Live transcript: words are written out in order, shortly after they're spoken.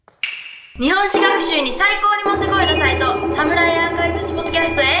日本史学習に最高にもってこいのサイト、サムライアーカイブスポッドキャ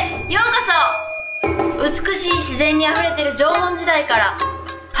ストへようこそ。美しい自然にあふれてる縄文時代から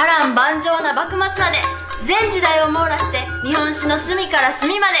波乱万丈な幕末まで、全時代を網羅して日本史の隅から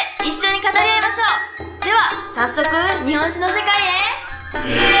隅まで一緒に語り合いましょう。では早速日本史の世界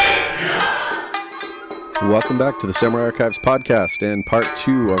へ。Welcome back to the Samurai Archives podcast and part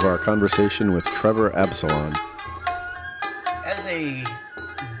 2 of our conversation with Trevor Absalon. As a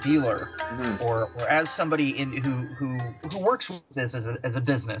dealer, or as somebody who works with this as a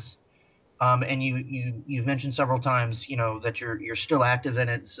business, and you've mentioned several times, that you're still active in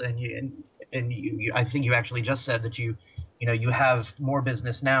it, and you I think you actually just said that you have more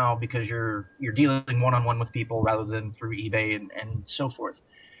business now because you're dealing one-on-one with people rather than through eBay and so forth.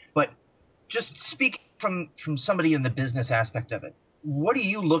 But just speak from somebody in the business aspect of it. What do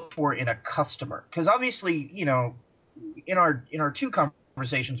you look for in a customer? Because obviously, in our two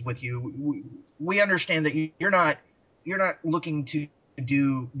conversations with you, we understand that you're not looking to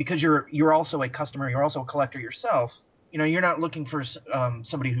do, because you're also a customer, you're also a collector yourself. You're not looking for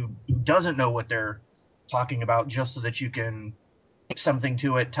somebody who doesn't know what they're talking about just so that you can take something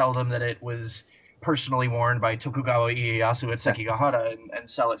to it, tell them that it was personally worn by Tokugawa Ieyasu at Sekigahara and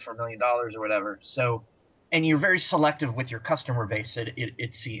sell it for $1 million or whatever. So, and you're very selective with your customer base,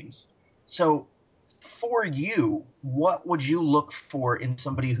 it seems. So for you, what would you look for in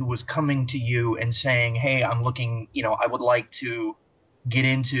somebody who was coming to you and saying, hey, I'm looking, I would like to get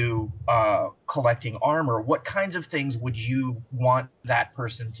into collecting armor? What kinds of things would you want that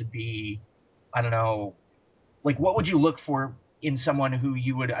person to be? I don't know, like, what would you look for in someone who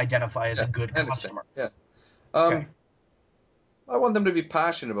you would identify as a good customer? Yeah. Okay. I want them to be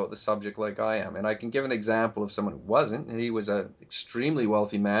passionate about the subject like I am. And I can give an example of someone who wasn't. He was an extremely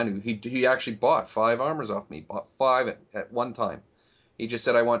wealthy man who he actually bought 5 armors off me, bought 5 at one time. He just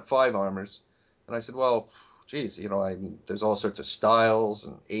said, I want 5 armors. And I said, well, geez, I mean, there's all sorts of styles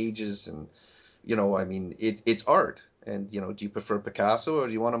and ages and, I mean, it's art. And, do you prefer Picasso or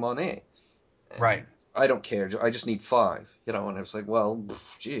do you want a Monet? And Right. I don't care. I just need 5, and I was like, well,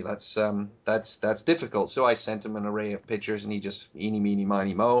 gee, that's difficult. So I sent him an array of pictures, and he just eeny, meeny,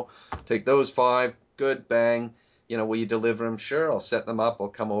 miny, mo, take those 5, good, bang. Will you deliver them? Sure, I'll set them up. I'll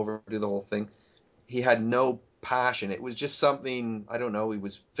come over, do the whole thing. He had no passion. It was just something, I don't know. He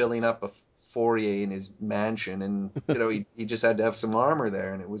was filling up a foyer in his mansion, and he just had to have some armor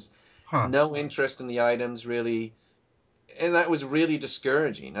there, and it was no interest in the items really. And that was really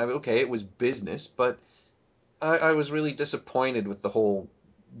discouraging. Okay, it was business, but I was really disappointed with the whole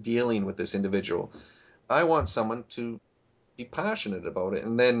dealing with this individual. I want someone to be passionate about it.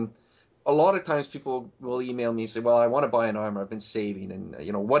 And then a lot of times people will email me and say, well, I want to buy an armor. I've been saving. And,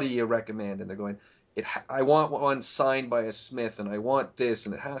 what do you recommend? And they're going, I want one signed by a smith, and I want this,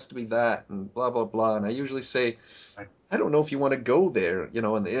 and it has to be that, and blah, blah, blah. And I usually say, I don't know if you want to go there,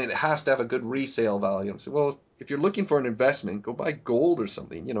 and it has to have a good resale value. I say, well, if you're looking for an investment, go buy gold or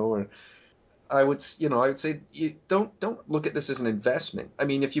something, or I would say you don't look at this as an investment. I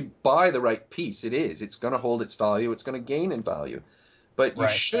mean, if you buy the right piece, it's going to hold its value. It's going to gain in value, but you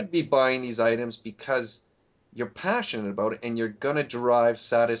should be buying these items because you're passionate about it and you're going to derive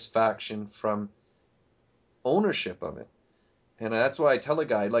satisfaction from ownership of it. And that's why I tell a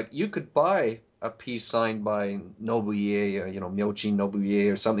guy, like, you could buy a piece signed by Nobuye, or, Myochi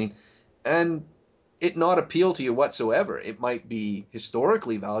Nobuye or something, and it not appeal to you whatsoever. It might be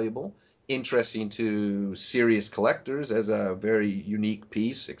historically valuable, interesting to serious collectors as a very unique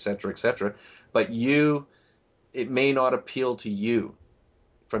piece, etc., but it may not appeal to you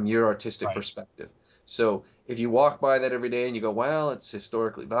from your artistic perspective. So if you walk by that every day and you go, well, it's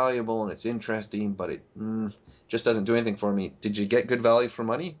historically valuable and it's interesting, but it just doesn't do anything for me. Did you get good value for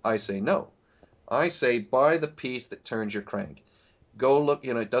money? I say no. I say buy the piece that turns your crank. Go look,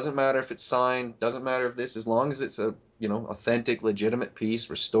 it doesn't matter if it's signed, doesn't matter if this, as long as it's a, authentic, legitimate piece,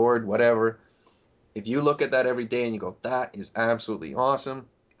 restored, whatever. If you look at that every day and you go, that is absolutely awesome,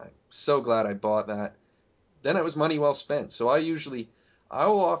 I'm so glad I bought that, then it was money well spent. So I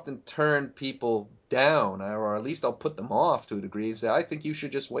will often turn people down, or at least I'll put them off to a degree and say, I think you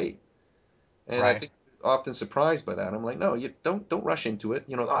should just wait. And I think often surprised by that. I'm like, no, you don't rush into it.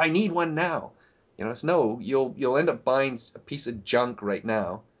 I need one now. It's no, you'll end up buying a piece of junk right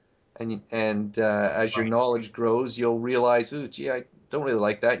now, and as your knowledge grows, you'll realize, oh, gee, I don't really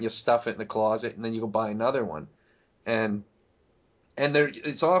like that, and you'll stuff it in the closet, and then you go buy another one, and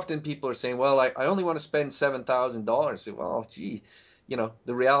it's often people are saying, well, I only want to spend $7,000. Well, gee, the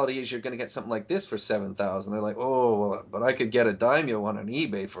reality is you're going to get something like this for $7,000. They're like, oh, well, but I could get a daimyo one on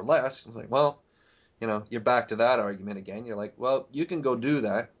eBay for less. It's like, well, you're back to that argument again. You're like, well, you can go do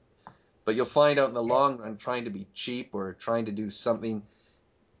that, But you'll find out in the long run, trying to be cheap or trying to do something,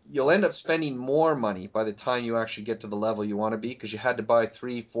 you'll end up spending more money by the time you actually get to the level you want to be, because you had to buy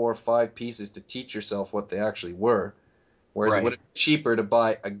 3, 4, 5 pieces to teach yourself what they actually were. Whereas it would have been cheaper to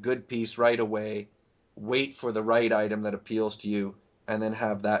buy a good piece right away, wait for the right item that appeals to you, and then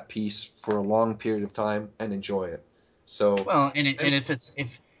have that piece for a long period of time and enjoy it. So Well, and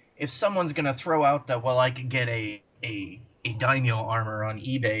if someone's gonna throw out the, well, I could get a daimyo armor on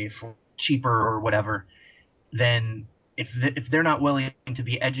eBay for cheaper or whatever, then if they're not willing to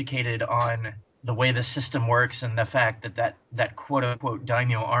be educated on the way the system works and the fact that quote unquote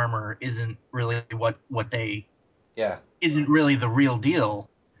daimyo armor isn't really what they isn't really the real deal,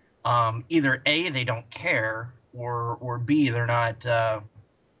 either A, they don't care, or B, they're not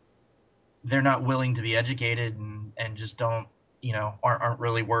willing to be educated and just don't, aren't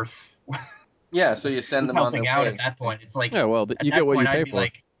really worth so you send them on their helping out way. at that point. It's like, Yeah, well, at you that get what point you pay I'd be for.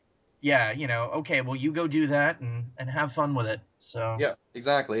 like, yeah, okay, well, you go do that and have fun with it. So Yeah,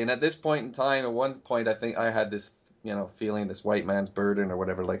 exactly. And at this point in time, at one point, I think I had this, feeling, this white man's burden or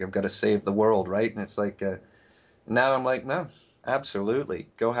whatever, like I've got to save the world, right? And it's like, now I'm like, no, absolutely,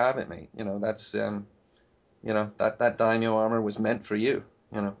 go have it, mate. That's, that daimyo armor was meant for you.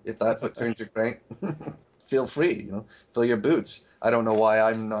 If that's what turns your crank, feel free, fill your boots. I don't know why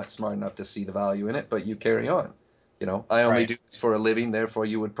I'm not smart enough to see the value in it, but you carry on. I only do this for a living, therefore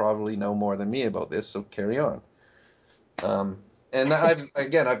you would probably know more than me about this, so carry on. And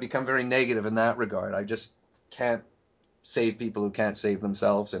I've become very negative in that regard. I just can't save people who can't save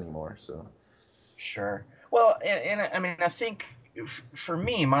themselves anymore. So sure. Well, and I mean, I think for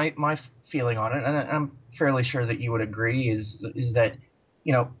me, my feeling on it, and I'm fairly sure that you would agree, is that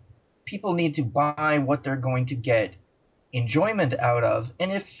people need to buy what they're going to get enjoyment out of,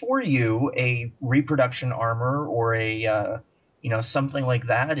 and if for you a reproduction armor or a something like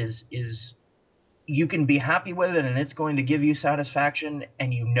that is you can be happy with it and it's going to give you satisfaction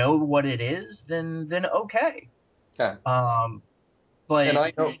and you know what it is, then okay. yeah. But And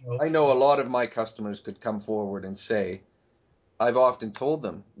I know a lot of my customers could come forward and say, I've often told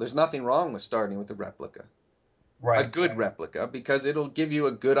them there's nothing wrong with starting with a replica, a good replica, because it'll give you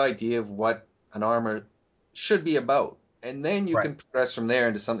a good idea of what an armor should be about. And then you can progress from there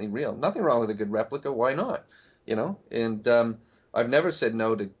into something real. Nothing wrong with a good replica. Why not? And I've never said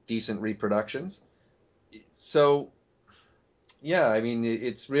no to decent reproductions. So, yeah, I mean,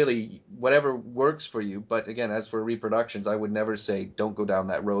 it's really whatever works for you. But again, as for reproductions, I would never say, don't go down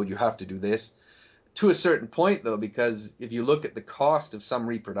that road. You have to do this. To a certain point, though, because if you look at the cost of some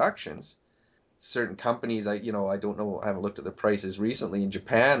reproductions, certain companies, I don't know, I haven't looked at the prices recently in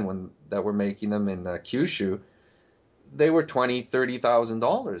Japan that were making them in Kyushu, they were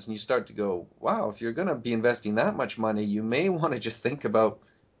 $20,000-$30,000, and you start to go, wow, if you're going to be investing that much money, you may want to just think about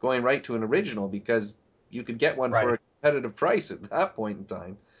going right to an original, because you could get one for a competitive price at that point in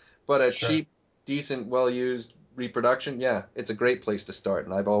time. But a cheap, decent, well-used reproduction, yeah, it's a great place to start,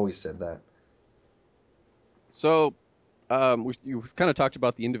 and I've always said that. So, you've kind of talked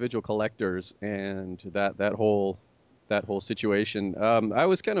about the individual collectors and that whole situation. I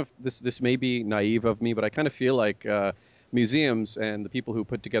was kind of this may be naive of me, but I kind of feel like museums and the people who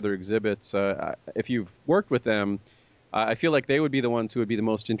put together exhibits, if you've worked with them, I feel like they would be the ones who would be the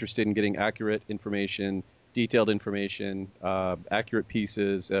most interested in getting accurate information, detailed information, accurate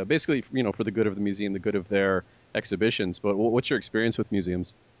pieces, basically, for the good of the museum, the good of their exhibitions. But what's your experience with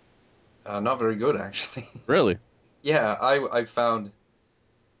museums? Not very good, actually. Really? Yeah, I found,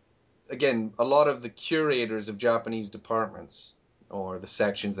 again, a lot of the curators of Japanese departments, or the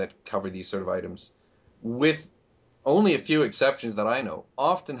sections that cover these sort of items, with only a few exceptions that I know,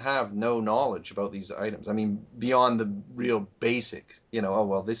 often have no knowledge about these items. I mean, beyond the real basics, oh,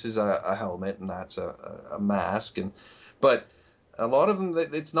 well, this is a helmet and that's a mask. But a lot of them,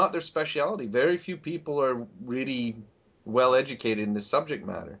 it's not their specialty. Very few people are really well educated in this subject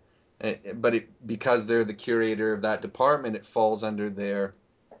matter. But because they're the curator of that department, it falls under their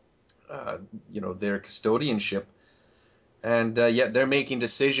custodianship, and yet they're making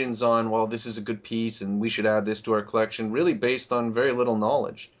decisions on, well, this is a good piece and we should add this to our collection, really based on very little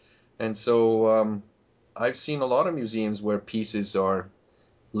knowledge. And so I've seen a lot of museums where pieces are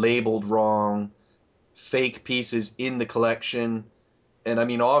labeled wrong, fake pieces in the collection, and I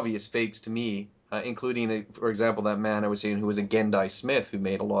mean obvious fakes to me, including, for example, that man I was saying who was a Gendai Smith who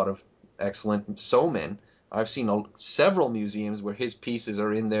made a lot of excellent somen. I've seen several museums where his pieces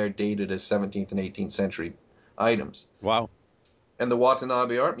are in there dated as 17th and 18th century items. Wow. And the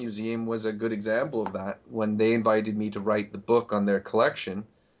Watanabe Art Museum was a good example of that when they invited me to write the book on their collection,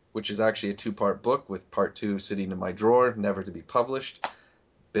 which is actually a 2-part book with part 2 sitting in my drawer, never to be published.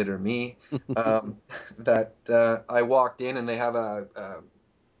 bitter me, that I walked in and they have a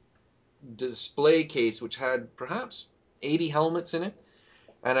display case which had perhaps 80 helmets in it,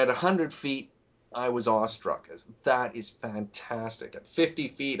 and at 100 feet I was awestruck. That is fantastic. At 50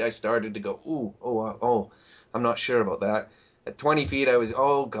 feet I started to go, I'm not sure about that. At 20 feet I was,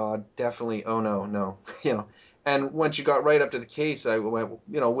 oh God, definitely, oh no, And once you got right up to the case, I went,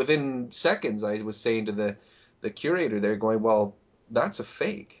 within seconds I was saying to the curator there, going, well, that's a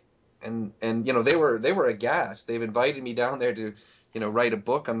fake. And they were aghast. They've invited me down there to write a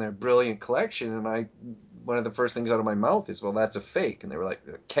book on their brilliant collection, and one of the first things out of my mouth is, well, that's a fake. And they were like,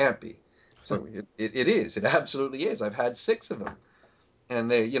 it can't be. So it is. It absolutely is. I've had 6 of them. And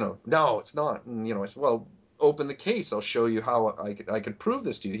they, no, it's not. And, I said, well, open the case. I'll show you how I could prove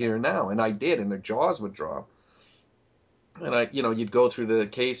this to you here and now. And I did, and their jaws would drop. And you'd go through the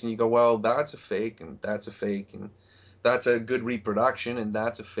case and you go, well, that's a fake, and that's a fake, and that's a good reproduction, and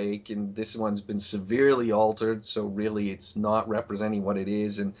that's a fake, and this one's been severely altered, so really it's not representing what it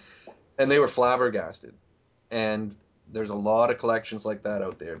is. And they were flabbergasted. And there's a lot of collections like that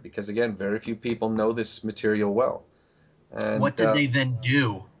out there because, again, very few people know this material well. And what did they then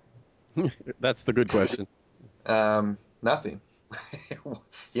do? That's the good question. Nothing.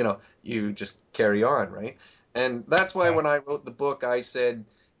 You just carry on, right? And that's why when I wrote the book, I said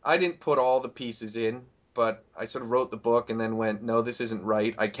I didn't put all the pieces in, but I sort of wrote the book and then went, no, this isn't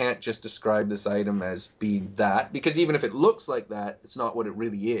right. I can't just describe this item as being that, because even if it looks like that, it's not what it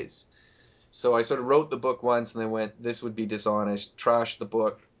really is. So I sort of wrote the book once and then went, this would be dishonest, trashed the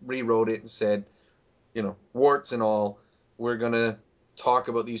book, rewrote it and said, warts and all, we're going to talk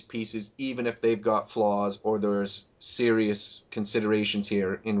about these pieces even if they've got flaws or there's serious considerations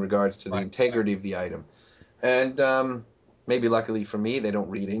here in regards to the integrity of the item. And maybe luckily for me, they don't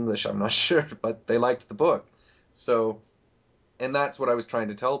read English, I'm not sure, but they liked the book. So, and that's what I was trying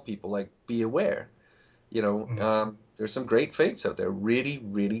to tell people, like, be aware. There's some great fakes out there, really,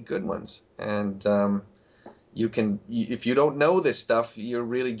 really good ones. And if you don't know this stuff, you're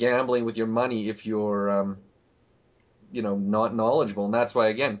really gambling with your money if you're, not knowledgeable. And that's why,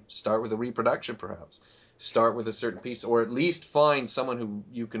 again, start with a reproduction, perhaps. Start with a certain piece, or at least find someone who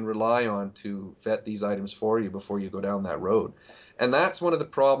you can rely on to vet these items for you before you go down that road. And that's one of the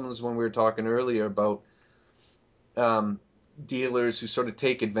problems when we were talking earlier about dealers who sort of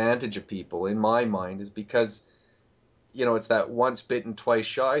take advantage of people, in my mind, is because, it's that once bitten, twice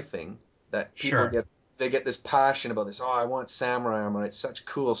shy thing that people get this passion about this. Oh, I want samurai armor. It's such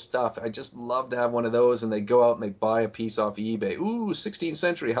cool stuff. I just love to have one of those. And they go out and they buy a piece off eBay. Ooh, 16th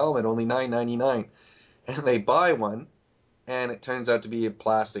century helmet, only $9.99. And they buy one, and it turns out to be a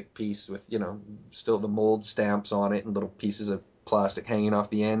plastic piece with, still the mold stamps on it and little pieces of plastic hanging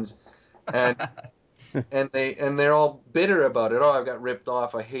off the ends. And they're all bitter about it. Oh, I've got ripped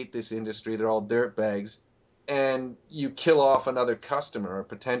off. I hate this industry. They're all dirtbags. And you kill off another customer, a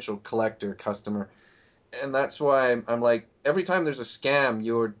potential collector customer. And that's why I'm like, every time there's a scam,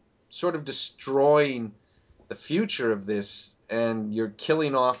 you're sort of destroying the future of this, and you're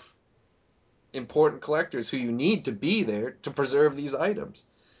killing off important collectors who you need to be there to preserve these items.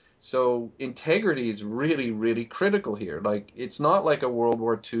 So integrity is really, really critical here. Like, it's not like a World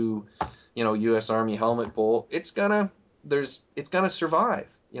War II, U.S. Army helmet bolt. It's gonna survive.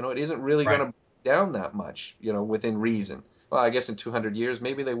 It isn't really gonna break down that much, within reason. Well, I guess in 200 years,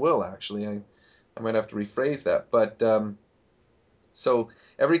 maybe they will, actually. I might have to rephrase that. But so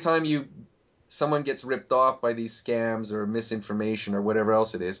every time someone gets ripped off by these scams or misinformation or whatever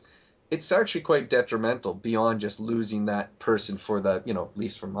else it is, it's actually quite detrimental beyond just losing that person for the, at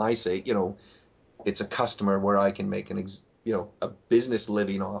least for my sake, it's a customer where I can make a business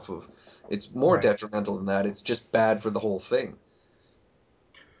living off of. It's more detrimental than that. It's just bad for the whole thing.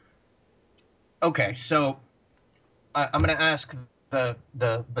 Okay, so I'm going to ask the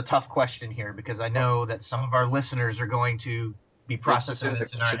tough question here, because I know that some of our listeners are going to be processing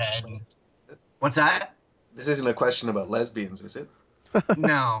this in our head. What's that? This isn't a question about lesbians, is it?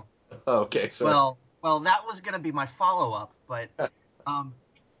 No. Okay, sorry. Well, that was going to be my follow-up, but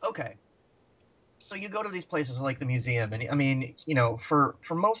okay. So you go to these places like the museum, and I mean, for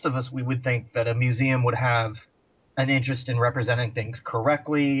most of us, we would think that a museum would have an interest in representing things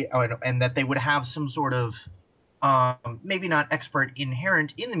correctly, and that they would have some sort of maybe not expert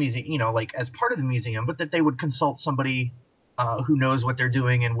inherent in the museum, like as part of the museum, but that they would consult somebody who knows what they're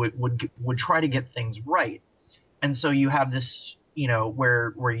doing and would try to get things right. And so you have this,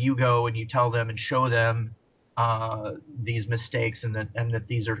 where you go and you tell them and show them these mistakes, and that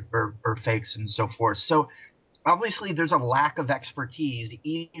these are fakes and so forth. So obviously there's a lack of expertise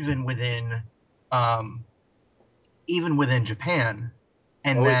even within Japan.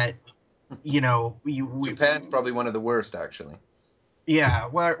 and Oh, that Japan's probably one of the worst, actually. yeah,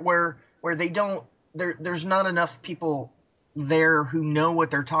 where they don't there's not enough people there who know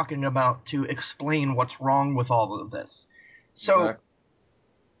what they're talking about to explain what's wrong with all of this. So Exactly.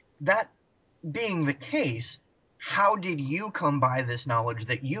 that being the case, how did you come by this knowledge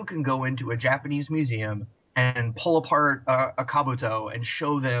that you can go into a Japanese museum and pull apart a kabuto and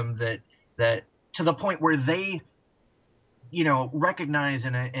show them that to the point where they recognize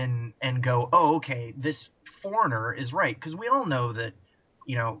and go, oh, okay, this foreigner is right, because we all know that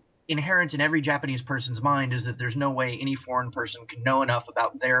inherent in every Japanese person's mind is that there's no way any foreign person can know enough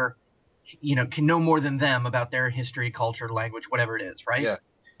about their can know more than them about their history, culture, language, whatever it is, right? Yeah,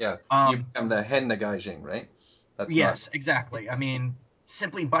 yeah. You um become the hen gaijin, right? That's not. yes, exactly. I mean,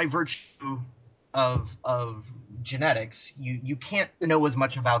 simply by virtue of genetics, you can't know as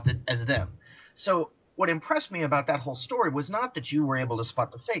much about it as them. So what impressed me about that whole story was not that you were able to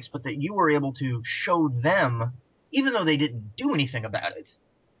spot the fakes, but that you were able to show them, even though they didn't do anything about it,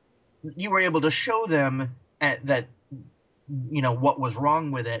 you were able to show them that what was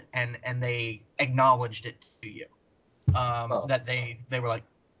wrong with it, and they acknowledged it to you. Well, That they were like,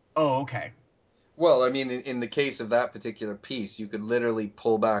 oh, okay, Well, I mean, in the case of that particular piece, you could literally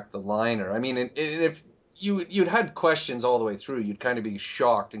pull back the liner. I mean, if you'd had questions all the way through, you'd kind of be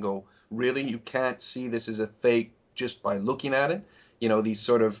shocked and go, "Really? You can't see this is a fake just by looking at it?" These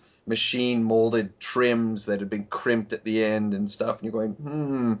sort of machine molded trims that had been crimped at the end and stuff, and you're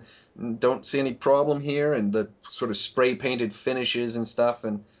going, don't see any problem here, and the sort of spray painted finishes and stuff,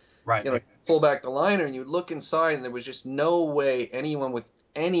 and right, pull back the liner and you look inside and there was just no way anyone with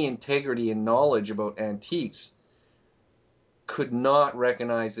any integrity and knowledge about antiques could not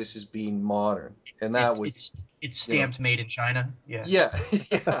recognize this as being modern. And that was, it's you know, stamped made in China. Yeah. yeah,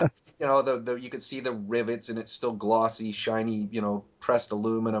 yeah. The you could see the rivets and it's still glossy, shiny, pressed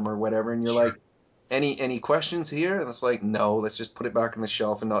aluminum or whatever. And you're Sure. like, any questions here? And it's like, no, let's just put it back on the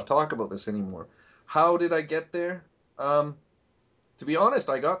shelf and not talk about this anymore. How did I get there? To be honest,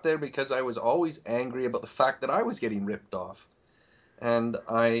 I got there because I was always angry about the fact that I was getting ripped off. And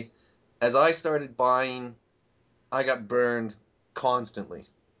as I started buying, I got burned constantly.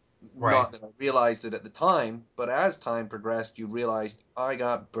 Right. Not that I realized it at the time, but as time progressed, you realized I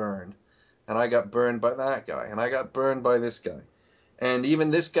got burned. And I got burned by that guy, and I got burned by this guy. And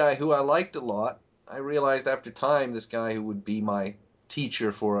even this guy who I liked a lot, I realized after time, this guy who would be my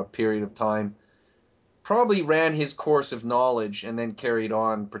teacher for a period of time probably ran his course of knowledge and then carried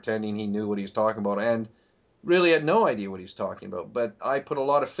on pretending he knew what he was talking about and really had no idea what he was talking about. But I put a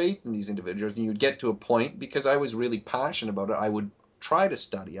lot of faith in these individuals, and you'd get to a point because I was really passionate about it. I would try to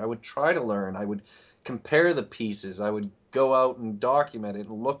study, I would try to learn, I would compare the pieces, I would go out and document it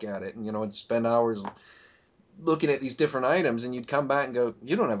and look at it, and and spend hours looking at these different items, and you'd come back and go,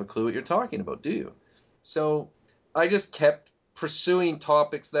 you don't have a clue what you're talking about, do you? So I just kept pursuing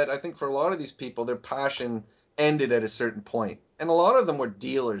topics that I think for a lot of these people, their passion ended at a certain point. And a lot of them were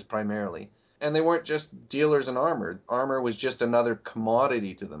dealers primarily. And they weren't just dealers in armor. Armor was just another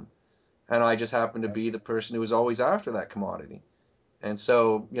commodity to them. And I just happened to be the person who was always after that commodity. And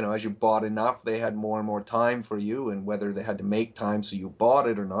so, as you bought enough, they had more and more time for you, and whether they had to make time so you bought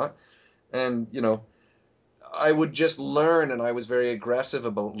it or not. And, I would just learn, and I was very aggressive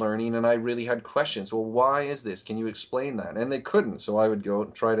about learning, and I really had questions. Well, why is this? Can you explain that? And they couldn't, so I would go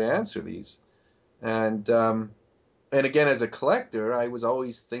and try to answer these. And again, as a collector, I was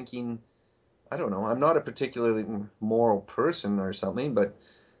always thinking, I don't know, I'm not a particularly moral person or something, but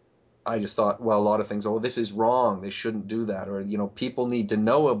I just thought, well, a lot of things, oh, this is wrong, they shouldn't do that, or people need to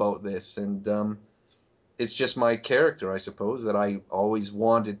know about this, and it's just my character, I suppose, that I always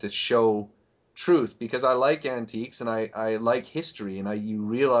wanted to show truth because I like antiques and I like history, and you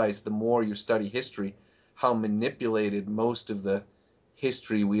realize the more you study history how manipulated most of the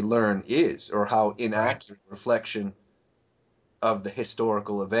history we learn is, or how Right. inaccurate reflection of the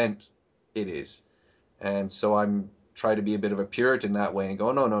historical event it is. And so I'm try to be a bit of a Puritan that way and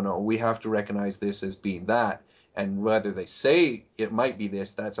go, no, no, no, we have to recognize this as being that. And whether they say it might be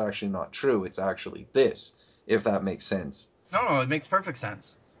this, that's actually not true. It's actually this, if that makes sense. No, it makes perfect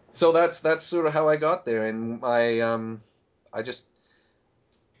sense. So that's sort of how I got there, and I just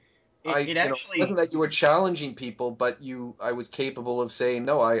It it wasn't actually, that you were challenging people, but I was capable of saying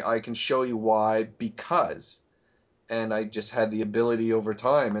no. I can show you why because, and I just had the ability over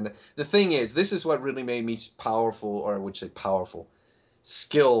time. And the thing is, this is what really made me powerful, or I would say powerful,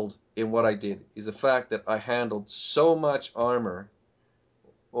 skilled in what I did, is the fact that I handled so much armor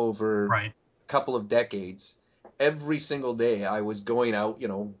over a right. couple of decades. Every single day I was going out,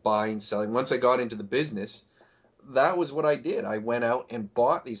 buying, selling. Once I got into the business, that was what I did. I went out and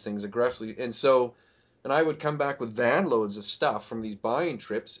bought these things aggressively. And I would come back with van loads of stuff from these buying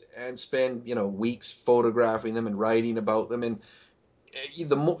trips and spend, weeks photographing them and writing about them. And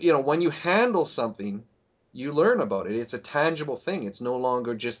when you handle something, you learn about it. It's a tangible thing. It's no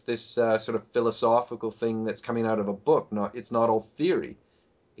longer just this sort of philosophical thing that's coming out of a book. It's not all theory.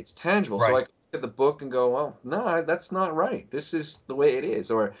 It's tangible. Right. So I could look at the book and go, well, no, that's not right. This is the way it is.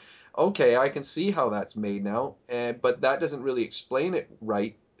 Or, okay, I can see how that's made now, but that doesn't really explain it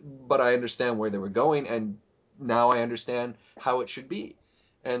right. But I understand where they were going, and now I understand how it should be.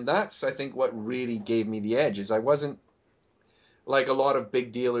 And that's, I think, what really gave me the edge, is I wasn't like a lot of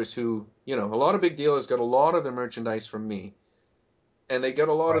big dealers who, a lot of big dealers got a lot of their merchandise from me, and they got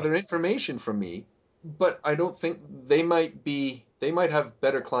a lot of their information from me, but I don't think they might have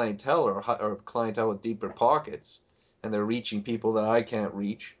better clientele or clientele with deeper pockets, and they're reaching people that I can't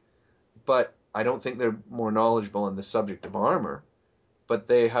reach, but I don't think they're more knowledgeable in the subject of armor, but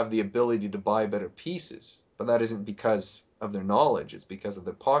they have the ability to buy better pieces, but that isn't because of their knowledge, it's because of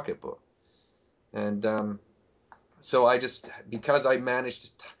their pocketbook. And so because I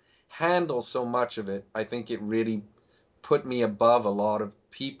managed to handle so much of it, I think it really put me above a lot of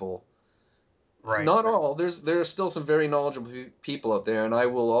people. Right. Not all. There are still some very knowledgeable people out there, and I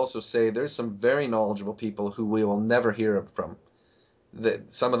will also say there's some very knowledgeable people who we will never hear from.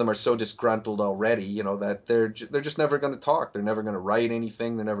 That some of them are so disgruntled already, that they're just never going to talk. They're never going to write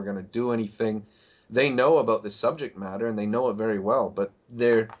anything. They're never going to do anything. They know about the subject matter, and they know it very well, but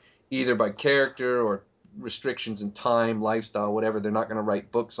they're either by character or restrictions in time, lifestyle, whatever, they're not going to write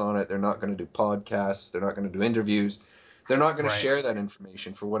books on it. They're not going to do podcasts. They're not going to do interviews. They're not going to share that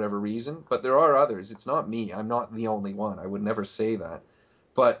information for whatever reason. But there are others. It's not me. I'm not the only one. I would never say that.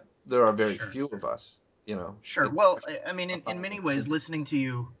 But there are very few of us. Sure. Well, I mean, in many ways, listening to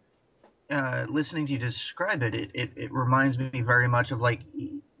you describe it, it reminds me very much of, like,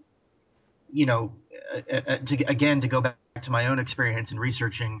 to go back to my own experience in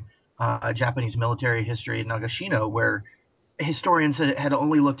researching Japanese military history in Nagashino, where historians had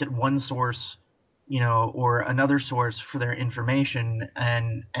only looked at one source, or another source for their information,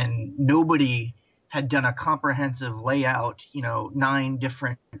 and nobody had done a comprehensive layout, 9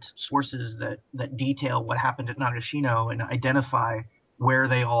 different sources that detail what happened at Nagashino and identify where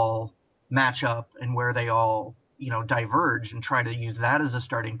they all match up and where they all, diverge, and try to use that as a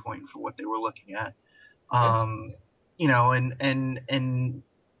starting point for what they were looking at.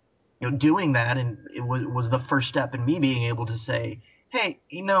 Doing that, and it was the first step in me being able to say, hey,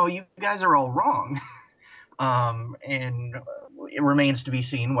 you guys are all wrong. And it remains to be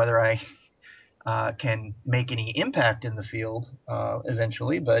seen whether I can make any impact in the field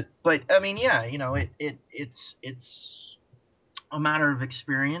eventually. But I mean, yeah, it's a matter of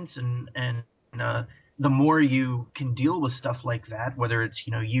experience, and the more you can deal with stuff like that, whether it's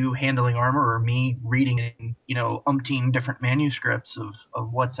you handling armor or me reading umpteen different manuscripts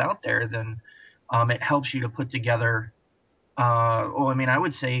of what's out there, then it helps you to put together. Well, I mean, I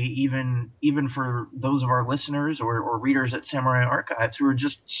would say even for those of our listeners or readers at Samurai Archives who are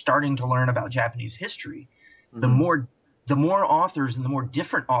just starting to learn about Japanese history, the more authors and the more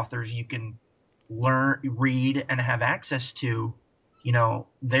different authors you can learn, read, and have access to,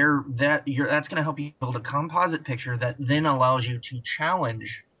 that's going to help you build a composite picture that then allows you to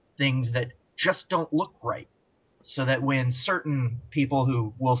challenge things that just don't look right. So that when certain people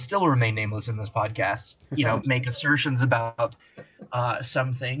who will still remain nameless in this podcast, make assertions about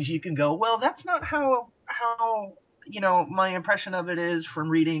some things, you can go, well, that's not how my impression of it is from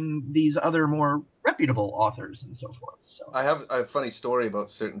reading these other more reputable authors and so forth. So I have a funny story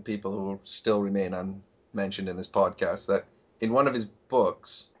about certain people who still remain unmentioned in this podcast. That in one of his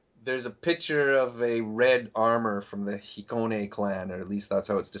books, there's a picture of a red armor from the Hikone clan, or at least that's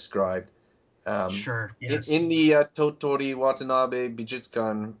how it's described. Sure. Yes. In the Totori Watanabe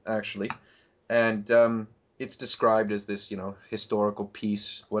Bijutsukan, actually, and it's described as this, historical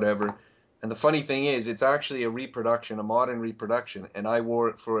piece, whatever. And the funny thing is, it's actually a modern reproduction, and I wore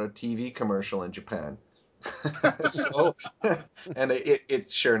it for a TV commercial in Japan. So, and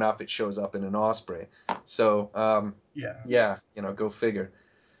it sure enough, it shows up in an osprey. So, yeah, go figure.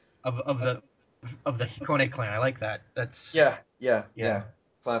 Of the Hikone clan, I like that. That's Yeah.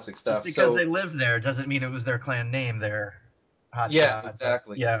 Classic stuff. Just because they lived there doesn't mean it was their clan name. Their hot shot,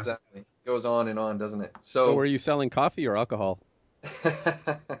 exactly. Yeah, exactly. Goes on, doesn't it? So were you selling coffee or alcohol?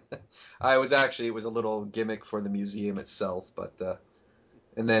 It was a little gimmick for the museum itself, but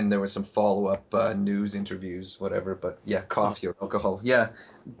and then there was some follow-up news interviews, whatever. But yeah, coffee or alcohol. Yeah,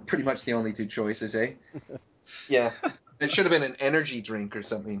 pretty much the only two choices, eh? Yeah, it should have been an energy drink or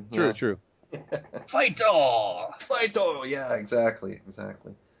something. True. Fight-o! Fight-o! Yeah, exactly.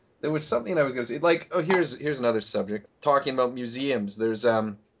 There was something I was going to say. Like, oh, here's another subject. Talking about museums, there's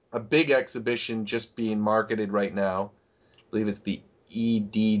a big exhibition just being marketed right now. I believe it's the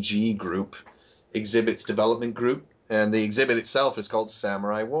EDG Group, Exhibits Development Group, and the exhibit itself is called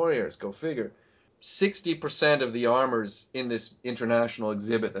Samurai Warriors. Go figure. 60% of the armors in this international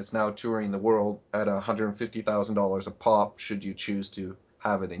exhibit that's now touring the world at $150,000 a pop, should you choose to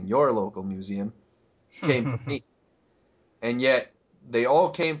have it in your local museum, came from me. And yet they all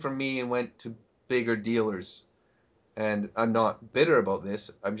came from me and went to bigger dealers. And I'm not bitter about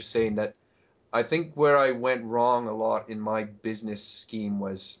this. I'm just saying that I think where I went wrong a lot in my business scheme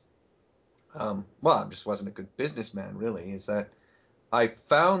was, I just wasn't a good businessman, really, is that I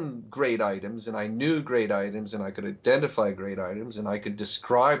found great items and I knew great items and I could identify great items and I could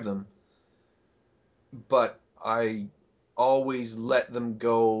describe them, but I always let them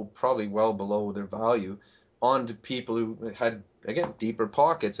go probably well below their value onto people who had, again, deeper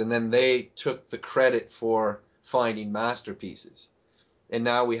pockets, and then they took the credit for finding masterpieces. And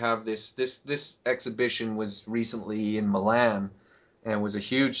now we have this exhibition was recently in Milan and was a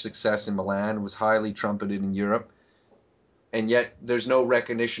huge success in Milan, was highly trumpeted in Europe. And yet there's no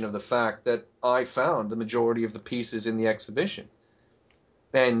recognition of the fact that I found the majority of the pieces in the exhibition.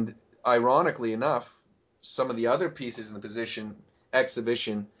 And ironically enough, some of the other pieces in the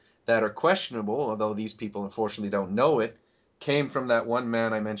exhibition that are questionable, although these people unfortunately don't know it, came from that one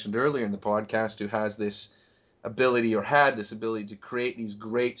man I mentioned earlier in the podcast who has this ability, or had this ability, to create these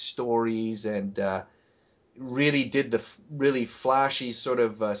great stories and really did the really flashy sort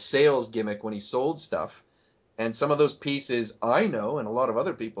of sales gimmick when he sold stuff. And some of those pieces I know, and a lot of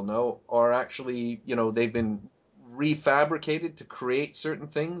other people know, are actually, they've been refabricated to create certain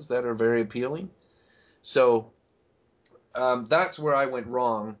things that are very appealing. So that's where I went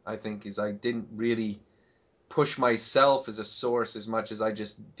wrong, I think, is I didn't really push myself as a source as much as I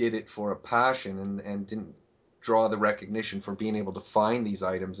just did it for a passion and didn't draw the recognition for being able to find these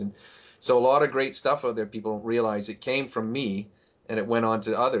items. And so a lot of great stuff out there, people don't realize it came from me and it went on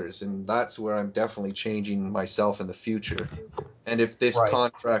to others. And that's where I'm definitely changing myself in the future. And if this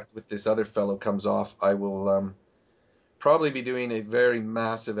contract with this other fellow comes off, I will probably be doing a very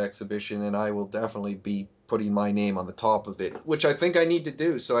massive exhibition, and I will definitely be putting my name on the top of it, which I think I need to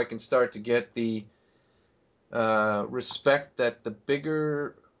do so I can start to get the respect that the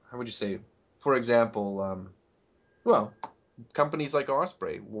bigger, how would you say, for example, companies like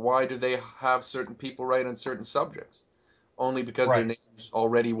Osprey, why do they have certain people write on certain subjects? Only because their name's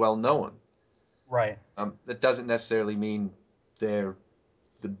already well known. Right. That doesn't necessarily mean they're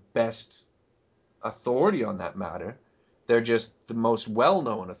the best authority on that matter. They're just the most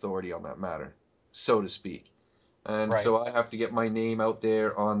well-known authority on that matter, so to speak. And so I have to get my name out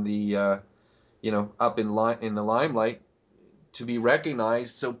there on the, up in the limelight to be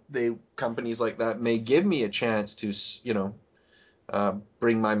recognized. So companies like that may give me a chance to,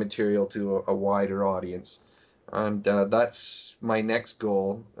 bring my material to a wider audience. And that's my next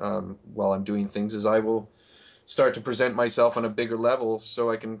goal while I'm doing things, is I will start to present myself on a bigger level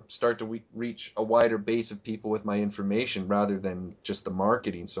so I can start to reach a wider base of people with my information rather than just the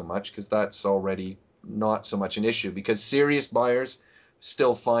marketing so much, because that's already not so much an issue, because serious buyers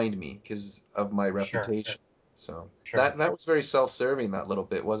still find me because of my reputation. So that was very self-serving, that little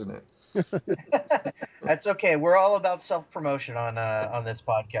bit, wasn't it? That's okay. We're all about self-promotion on this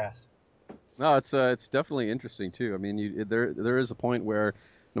podcast. No, it's definitely interesting too. I mean, there is a point where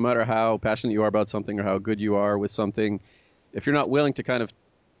no matter how passionate you are about something or how good you are with something, if you're not willing to kind of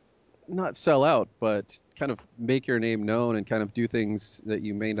not sell out, but kind of make your name known and kind of do things that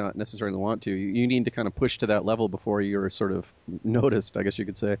you may not necessarily want to, you need to kind of push to that level before you're sort of noticed, I guess you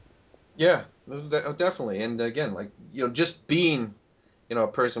could say. Yeah, definitely. And again, like, just being, a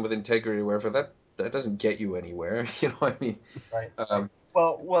person with integrity or whatever, that doesn't get you anywhere. You know what I mean? Right. Um,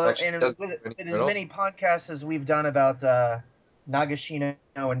 Well, actually and doesn't with get anywhere as at all. many podcasts as we've done about Nagashino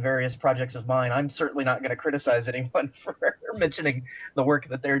and various projects of mine, I'm certainly not going to criticize anyone for mentioning the work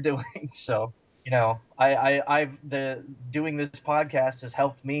that they're doing. So, the doing this podcast has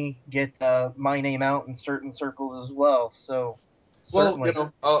helped me get my name out in certain circles as well. So, Well,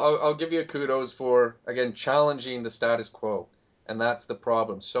 certainly, I'll give you a kudos for, again, challenging the status quo, and that's the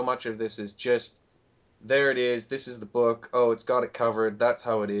problem. So much of this is just, there it is. This is the book. Oh, it's got it covered. That's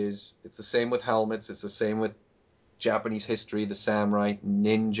how it is. It's the same with helmets. It's the same with Japanese history, the samurai,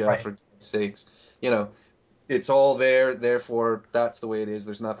 ninja, for God's sakes. It's all there. Therefore, that's the way it is.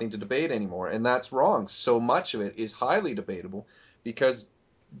 There's nothing to debate anymore. And that's wrong. So much of it is highly debatable because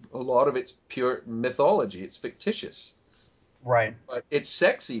a lot of it's pure mythology. It's fictitious. right. But it's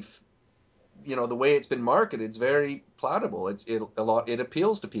sexy the way it's been marketed, it's very palatable. It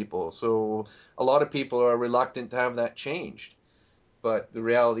appeals to people. So a lot of people are reluctant to have that changed. But the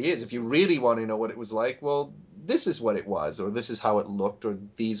reality is, if you really want to know what it was like, well, this is what it was, or this is how it looked, or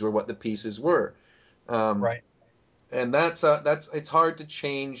these were what the pieces were. Right. And it's hard to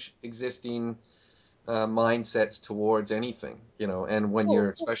change existing mindsets towards anything,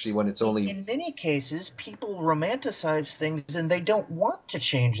 and especially when it's only. In many cases, people romanticize things and they don't want to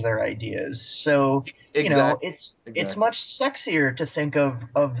change their ideas. So, Exactly. it's much sexier to think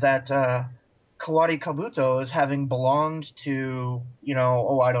of that Kawari Kabuto as having belonged to,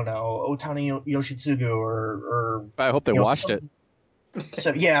 I don't know, Otani Yoshitsugu or I hope they washed it.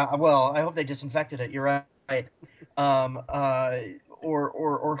 So yeah, well, I hope they disinfected it. You're right. Or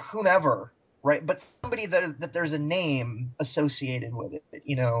whomever, right? But somebody that there's a name associated with it,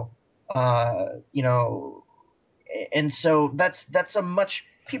 and so that's a much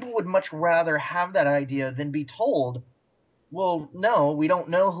people would much rather have that idea than be told, well, no, we don't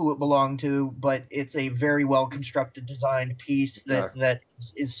know who it belonged to, but it's a very well constructed, designed piece Exactly. that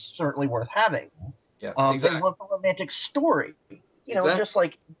is certainly worth having. Yeah, They exactly. want the romantic story, Exactly. just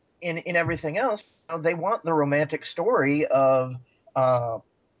like in everything else. They want the romantic story of,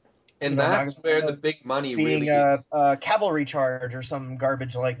 And that's where the Nagasaki big money really being is. a cavalry charge or some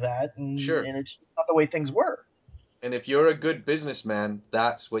garbage like that, Sure. and it's not the way things were. And if you're a good businessman,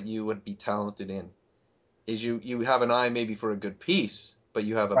 that's what you would be talented in. Is you have an eye maybe for a good piece, but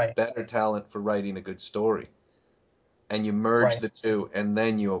you have a Right, better talent for writing a good story. And you merge right. the two, and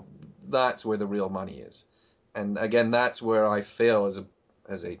then that's where the real money is. And again, that's where I fail as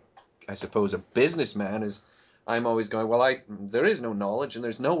a I suppose a businessman. Is I'm always going, well, there is no knowledge and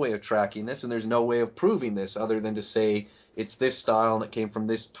there's no way of tracking this and there's no way of proving this other than to say it's this style and it came from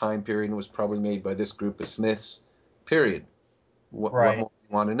this time period and was probably made by this group of smiths, period. What Right. more do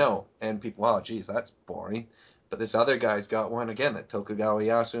you want to know? And people, oh, geez, that's boring. But this other guy's got one again that Tokugawa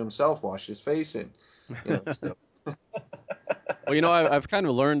Yasu himself washed his face in. So Well, I've kind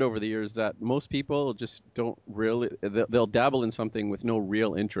of learned over the years that most people just don't really, they'll dabble in something with no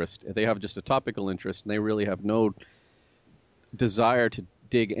real interest. They have just a topical interest and they really have no desire to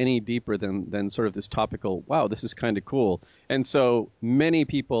dig any deeper than sort of this topical, wow, this is kind of cool. And so many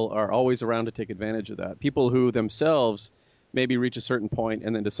people are always around to take advantage of that. People who themselves maybe reach a certain point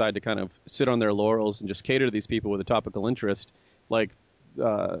and then decide to kind of sit on their laurels and just cater to these people with a topical interest, like,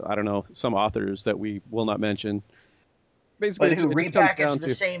 I don't know, some authors that we will not mention. Basically, But who it just comes down repackaged the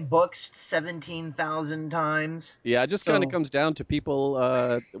to, same books 17,000 times? yeah, it just kind of So comes down to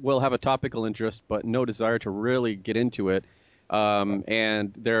people will have a topical interest, but no desire to really get into it,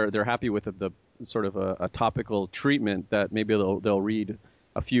 and they're happy with the sort of a topical treatment that maybe they'll read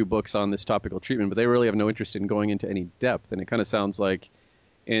a few books on this topical treatment, but they really have no interest in going into any depth. And it kind of sounds like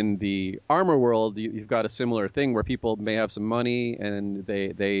in the armor world, you've got a similar thing where people may have some money and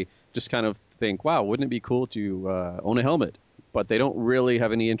they just kind of think, wow, wouldn't it be cool to own a helmet? But they don't really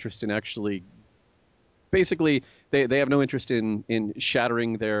have any interest in actually. Basically, they have no interest in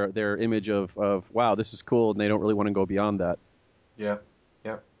shattering their image of wow, this is cool, and they don't really want to go beyond that. yeah,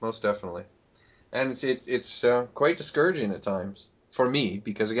 yeah, most definitely. And it's quite discouraging at times for me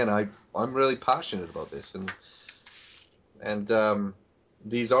because again I'm really passionate about this and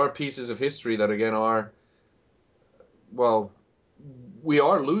these are pieces of history that again are, well, we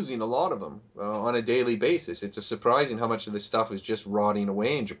are losing a lot of them on a daily basis. It's a surprising how much of this stuff is just rotting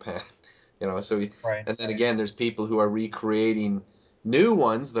away in Japan. right. And then again there's people who are recreating new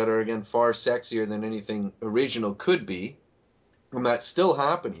ones that are again far sexier than anything original could be, and that's still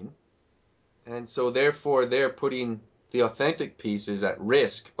happening. And so therefore they're putting the authentic pieces at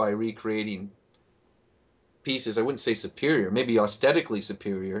risk by recreating pieces, I wouldn't say superior, maybe aesthetically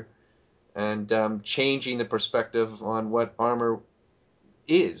superior, and changing the perspective on what armor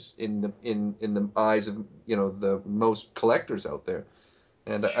is in the eyes of the most collectors out there.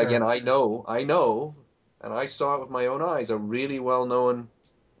 And again, Sure. I know, and I saw it with my own eyes, a really well known,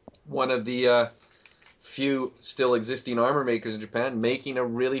 one of the few still existing armor makers in Japan, making a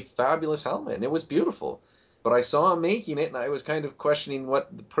really fabulous helmet, and it was beautiful. But I saw him making it, and I was kind of questioning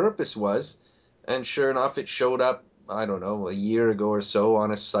what the purpose was. And sure enough, it showed up, I don't know, a year ago or so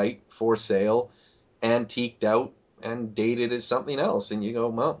on a site for sale, antiqued out and dated as something else. And you go,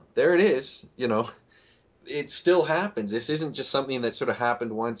 well, there it is. It still happens. This isn't just something that sort of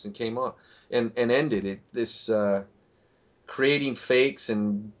happened once and came on and ended. This creating fakes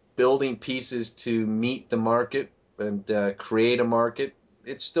and building pieces to meet the market and create a market,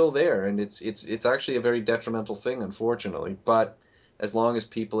 it's still there, and it's actually a very detrimental thing, unfortunately. But as long as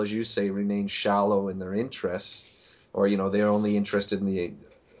people, as you say, remain shallow in their interests, or they're only interested in the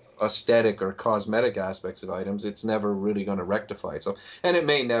aesthetic or cosmetic aspects of items, it's never really going to rectify it. So, and it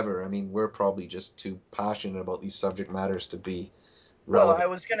may never. I mean, we're probably just too passionate about these subject matters to be Well, relevant.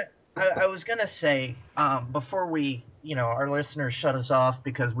 I was gonna say, before we, our listeners shut us off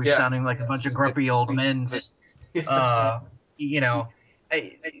because we're Yeah. sounding like a bunch of grumpy old men. You know,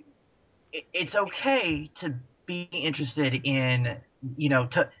 it's okay to be interested in,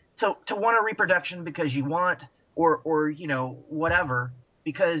 to want a reproduction because you want, or whatever,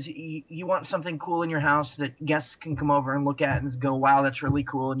 because you want something cool in your house that guests can come over and look at and go, wow, that's really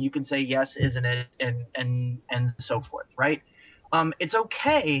cool, and you can say yes, isn't it, and so forth, right? It's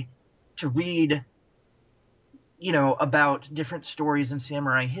okay to read, about different stories in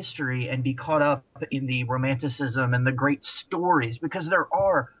samurai history and be caught up in the romanticism and the great stories, because there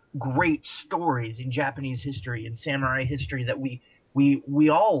are great stories in Japanese history and samurai history that we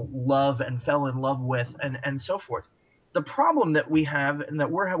all love and fell in love with, and so forth. The problem that we have, and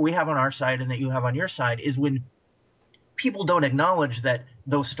that we have on our side and that you have on your side, is when people don't acknowledge that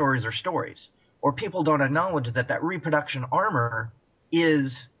those stories are stories, or people don't acknowledge that that reproduction armor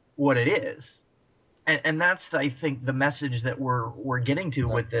is what it is. And that's, I think, the message that we're getting to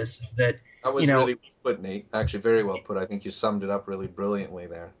with this, is that, That was really well put, Nate. Actually, very well put. I think you summed it up really brilliantly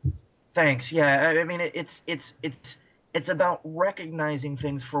there. thanks. Yeah, I mean, it's about recognizing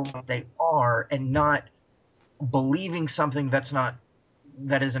things for what they are and not believing something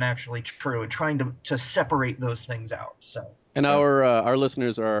that isn't actually true, and trying to separate those things out. So. And our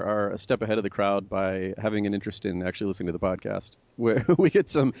listeners are a step ahead of the crowd by having an interest in actually listening to the podcast, where we get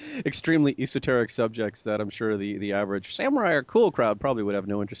some extremely esoteric subjects that I'm sure the average samurai or cool crowd probably would have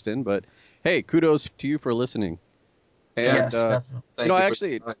no interest in. But hey, kudos to you for listening. And Yes, definitely.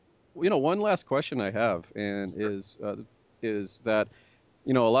 actually, one last question I have, and is that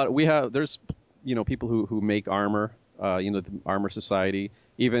there's people who make armor. The Armor Society,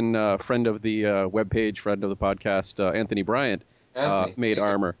 even friend of the webpage, friend of the podcast, Anthony Bryant, made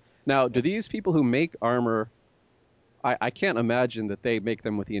armor. Now, do these people who make armor, I can't imagine that they make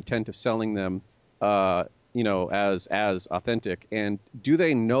them with the intent of selling them, as authentic. And do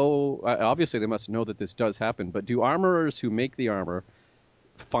they know? Obviously, they must know that this does happen. But do armorers who make the armor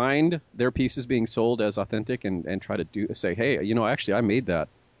find their pieces being sold as authentic and try to say, hey, actually, I made that?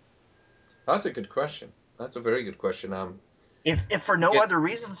 That's a good question. That's a very good question. If for no other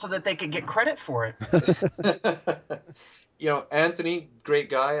reason, so that they could get credit for it. Anthony, great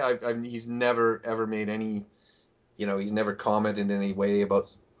guy. He's never ever made any, he's never commented in any way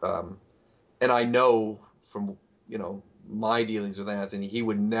about, and I know from, my dealings with Anthony, he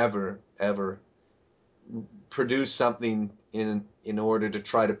would never ever produce something in order to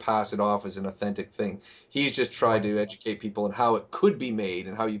try to pass it off as an authentic thing. He's just tried to educate people on how it could be made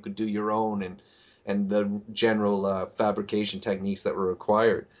and how you could do your own, and the general fabrication techniques that were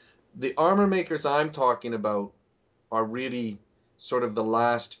required. The armor makers I'm talking about are really sort of the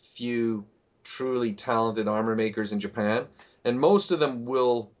last few truly talented armor makers in Japan, and most of them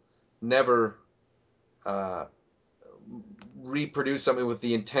will never reproduce something with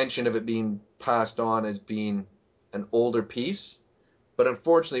the intention of it being passed on as being an older piece. But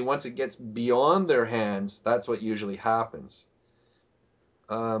unfortunately, once it gets beyond their hands, that's what usually happens.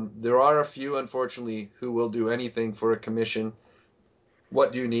 There are a few, unfortunately, who will do anything for a commission.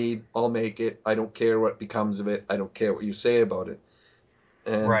 What do you need? I'll make it. I don't care what becomes of it. I don't care what you say about it.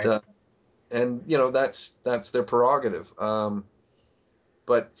 And that's their prerogative.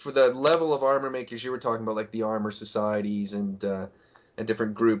 But for the level of armor makers you were talking about, like the armor societies and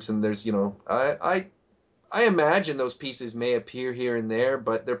different groups, and there's I imagine those pieces may appear here and there,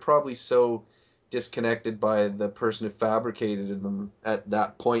 but they're probably so disconnected by the person who fabricated them at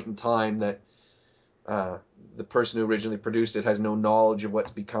that point in time that the person who originally produced it has no knowledge of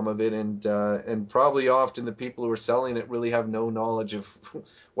what's become of it, and probably often the people who are selling it really have no knowledge of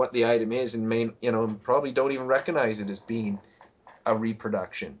what the item is, and probably don't even recognize it as being a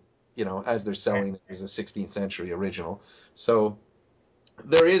reproduction, as they're selling it as a 16th century original. So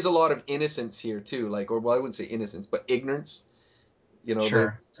there is a lot of innocence here too, I wouldn't say innocence, but ignorance.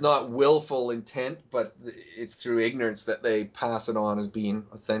 Sure. It's not willful intent, but it's through ignorance that they pass it on as being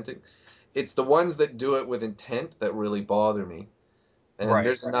authentic. It's the ones that do it with intent that really bother me, and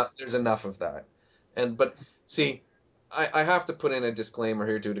there's enough of that. But see, I have to put in a disclaimer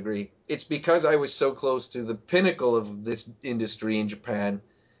here to a degree. It's because I was so close to the pinnacle of this industry in Japan,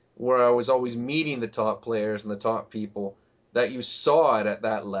 where I was always meeting the top players and the top people, that you saw it at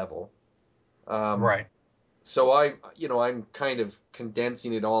that level. So I'm kind of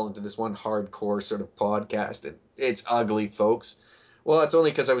condensing it all into this one hardcore sort of podcast, and it's ugly, folks. Well, it's only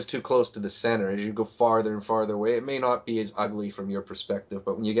because I was too close to the center. As you go farther and farther away, it may not be as ugly from your perspective,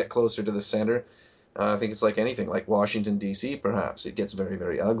 but when you get closer to the center, I think it's like anything, like Washington, D.C., perhaps. It gets very,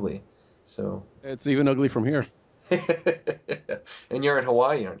 very ugly. So, It's even ugly from here. and you're in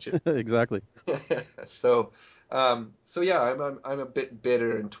Hawaii, aren't you? Exactly. So yeah, I'm a bit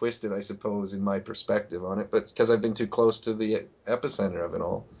bitter and twisted, I suppose, in my perspective on it, but because I've been too close to the epicenter of it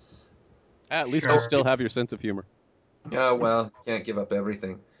all. At least you Sure. still have your sense of humor. Well, can't give up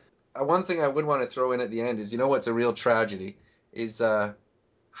everything. One thing I would want to throw in at the end is, you know what's a real tragedy is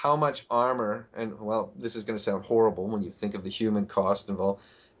how much armor, and well, this is going to sound horrible when you think of the human cost involved,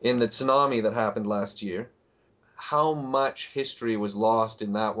 in the tsunami that happened last year, how much history was lost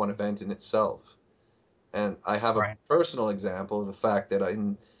in that one event in itself. And I have a Right. personal example of the fact that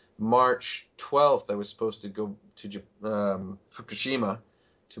in March 12th, I was supposed to go to Fukushima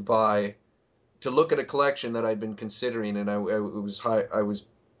to look at a collection that I'd been considering, and I was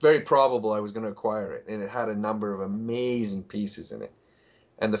very probable I was going to acquire it, and it had a number of amazing pieces in it.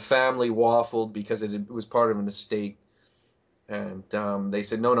 And the family waffled because it was part of an estate, and they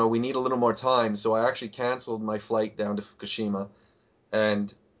said, no, we need a little more time. So I actually canceled my flight down to Fukushima,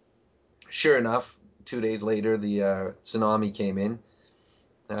 and sure enough, 2 days later, the tsunami came in.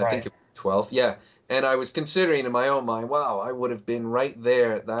 I think it was the 12th, yeah. And I was considering in my own mind, wow, I would have been right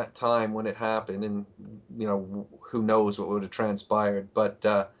there at that time when it happened, and who knows what would have transpired. But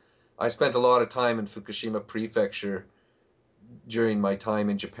I spent a lot of time in Fukushima Prefecture during my time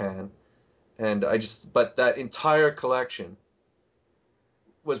in Japan, and but that entire collection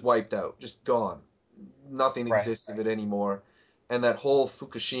was wiped out, just gone. Nothing Right. exists of it anymore. And that whole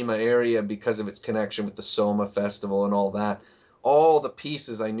Fukushima area, because of its connection with the Soma festival and all the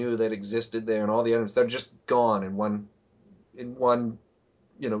pieces I knew that existed there and all the items, they're just gone in one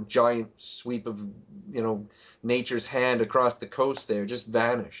giant sweep of nature's hand across the coast there, just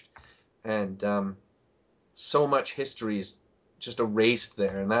vanished. And so much history is just erased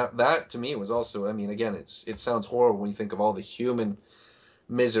there. And that to me was also, I mean, again, it sounds horrible when you think of all the human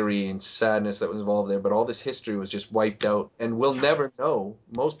misery and sadness that was involved there, but all this history was just wiped out, and we'll never know.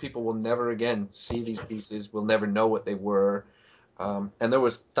 Most people will never again see these pieces. We'll never know what they were. And there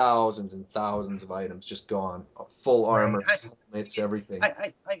was thousands and thousands of items just gone, full armor, Right. helmets, everything.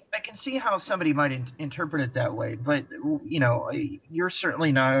 I can see how somebody might interpret it that way, but you're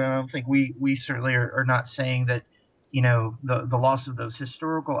certainly not. I don't think we certainly are not saying that the loss of those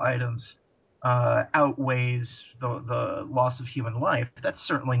historical items outweighs the loss of human life. That's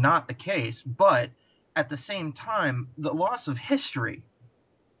certainly not the case. But at the same time, the loss of history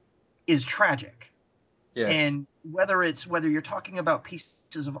is tragic. Yes. And whether you're talking about pieces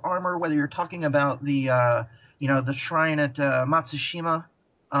of armor, whether you're talking about the the shrine at Matsushima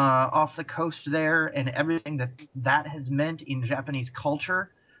off the coast there, and everything that has meant in Japanese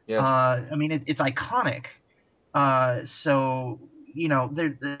culture, Yes. I mean it's iconic. So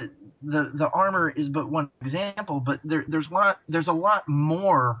the armor is but one example, but there's a lot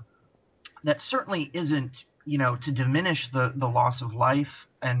more that certainly isn't to diminish the loss of life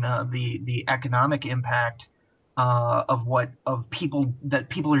and the economic impact of people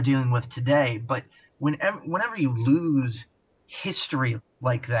are dealing with today. But whenever you lose history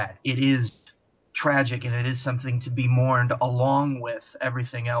like that, it is tragic, and it is something to be mourned along with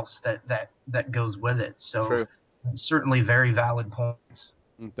everything else that goes with it. So True. certainly very valid points.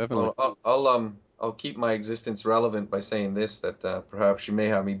 Definitely. Well, I'll keep my existence relevant by saying this, that perhaps you may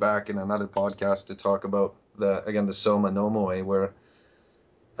have me back in another podcast to talk about the Soma Nomoe, where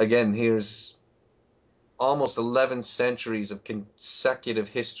again here's almost 11 centuries of consecutive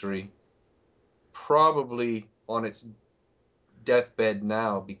history, probably on its deathbed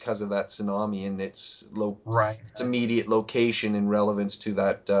now because of that tsunami and its Right. its immediate location and relevance to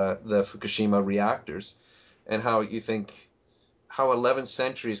the Fukushima reactors, and how you think how 11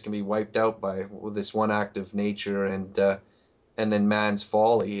 centuries can be wiped out by this one act of nature, and then man's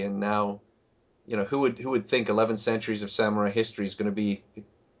folly. And now who would think 11 centuries of samurai history is going to be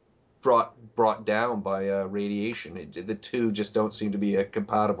brought down by radiation? The two just don't seem to be a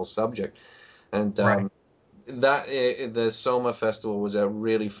compatible subject. And Right. the Soma festival was a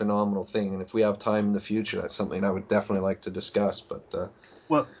really phenomenal thing, and if we have time in the future, that's something I would definitely like to discuss. But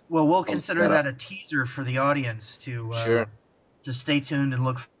We'll I'll look consider that up. that a teaser for the audience Sure, to stay tuned and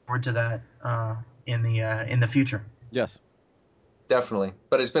look forward to that in the future. Yes. definitely.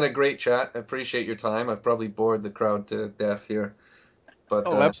 But it's been a great chat. I appreciate your time. I've probably bored the crowd to death here, but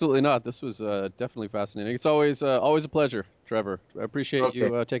Oh, absolutely not. This was definitely fascinating. It's always a pleasure, Trevor. I appreciate okay.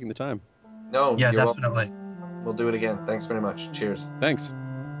 you taking the time. No, Yeah, you're welcome. definitely. We'll do it again. Thanks very much. Cheers. Thanks.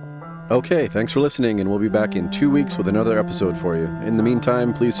 Okay, thanks for listening, and we'll be back in 2 weeks with another episode for you. In the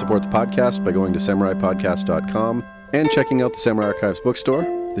meantime, please support the podcast by going to samuraipodcast.com and checking out the Samurai Archives bookstore,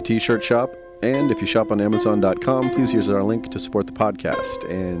 the t-shirt shop, and if you shop on amazon.com, please use our link to support the podcast.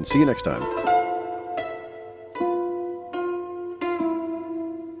 And see you next time.